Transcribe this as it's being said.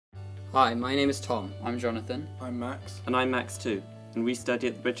Hi, my name is Tom. I'm Jonathan. I'm Max. And I'm Max too, and we study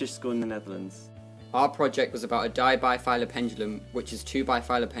at the British School in the Netherlands. Our project was about a di-bifilar pendulum, which is two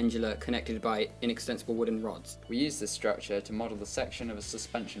bifilar pendula connected by inextensible wooden rods. We used this structure to model the section of a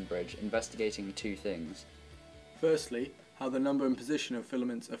suspension bridge, investigating two things. Firstly, how the number and position of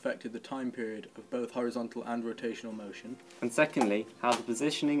filaments affected the time period of both horizontal and rotational motion. And secondly, how the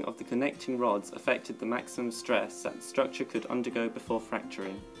positioning of the connecting rods affected the maximum stress that the structure could undergo before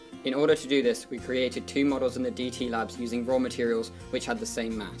fracturing. In order to do this, we created two models in the DT labs using raw materials which had the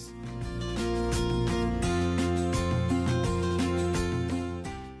same mass.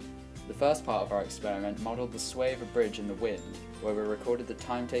 The first part of our experiment modelled the sway of a bridge in the wind, where we recorded the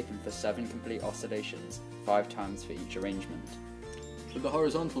time taken for 7 complete oscillations, 5 times for each arrangement. For the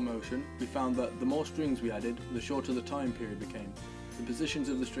horizontal motion, we found that the more strings we added, the shorter the time period became. The positions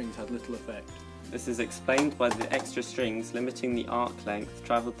of the strings had little effect. This is explained by the extra strings limiting the arc length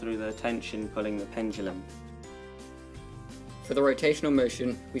travelled through the tension pulling the pendulum. For the rotational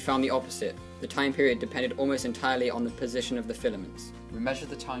motion, we found the opposite. The time period depended almost entirely on the position of the filaments. We measured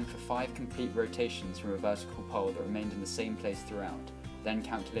the time for 5 complete rotations from a vertical pole that remained in the same place throughout, then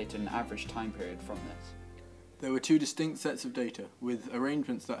calculated an average time period from this. There were two distinct sets of data, with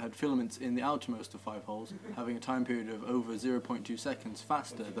arrangements that had filaments in the outermost of 5 holes having a time period of over 0.2 seconds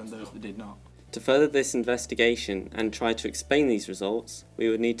faster than those that did not. To further this investigation and try to explain these results, we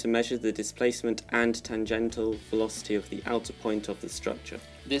would need to measure the displacement and tangential velocity of the outer point of the structure.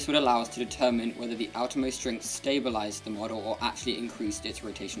 This would allow us to determine whether the outermost strings stabilized the model or actually increased its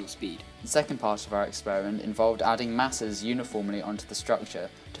rotational speed. The second part of our experiment involved adding masses uniformly onto the structure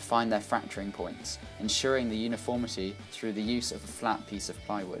to find their fracturing points, ensuring the uniformity through the use of a flat piece of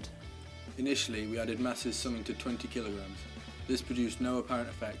plywood. Initially, we added masses summing to 20 kilograms. This produced no apparent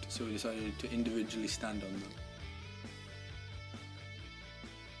effect, so we decided to individually stand on them.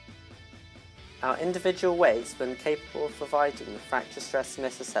 Our individual weights were incapable of providing the fracture stress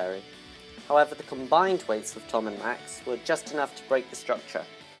necessary. However, the combined weights of Tom and Max were just enough to break the structure.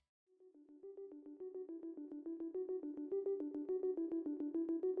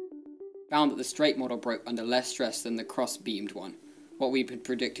 Found that the straight model broke under less stress than the cross-beamed one, what we had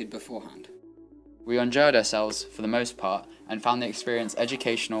predicted beforehand. We enjoyed ourselves, for the most part, and found the experience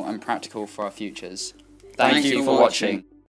educational and practical for our futures. Thank you for watching.